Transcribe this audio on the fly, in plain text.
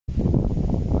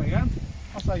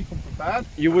safe and prepared.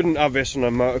 You wouldn't have this on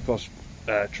a motocross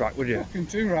track, would you? Fucking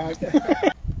too right.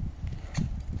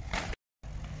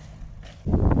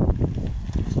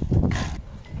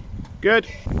 Good.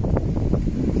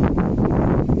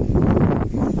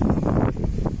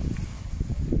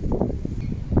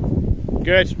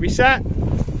 Good. Reset.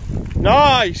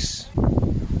 Nice.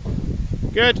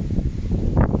 Good.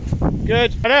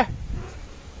 Good. Better.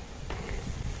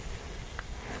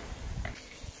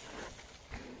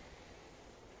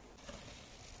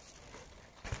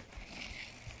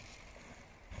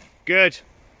 Good.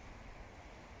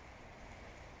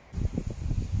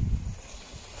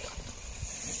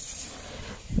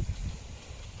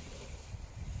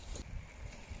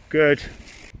 Good.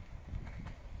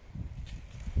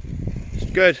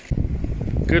 Good.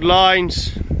 Good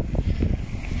lines.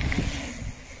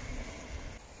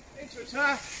 Into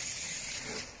attack.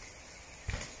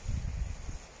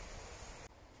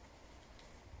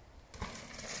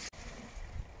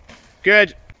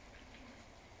 Good.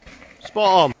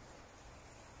 Spot on.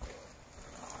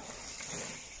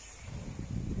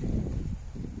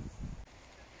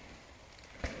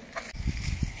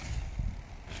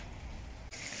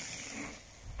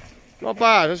 Not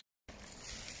bad.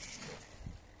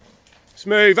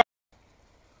 Smooth.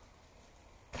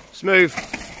 Smooth.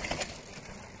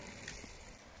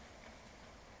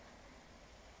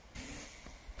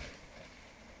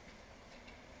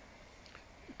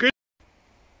 Good.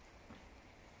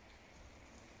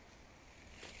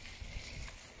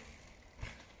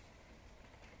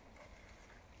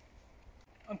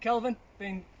 I'm Kelvin,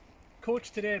 being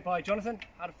coached today by Jonathan.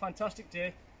 Had a fantastic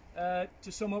day.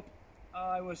 To sum up,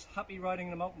 I was happy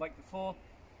riding a mountain bike before.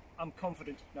 I'm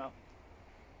confident now.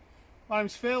 My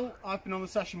name's Phil. I've been on the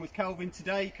session with Kelvin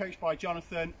today, coached by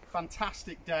Jonathan.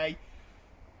 Fantastic day.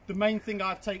 The main thing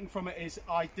I've taken from it is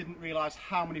I didn't realise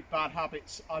how many bad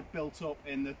habits I'd built up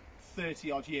in the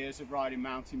 30 odd years of riding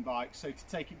mountain bikes. So to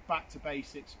take it back to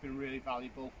basics has been really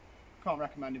valuable. Can't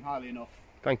recommend him highly enough.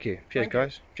 Thank you. Cheers,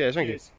 guys. Cheers. Thank you.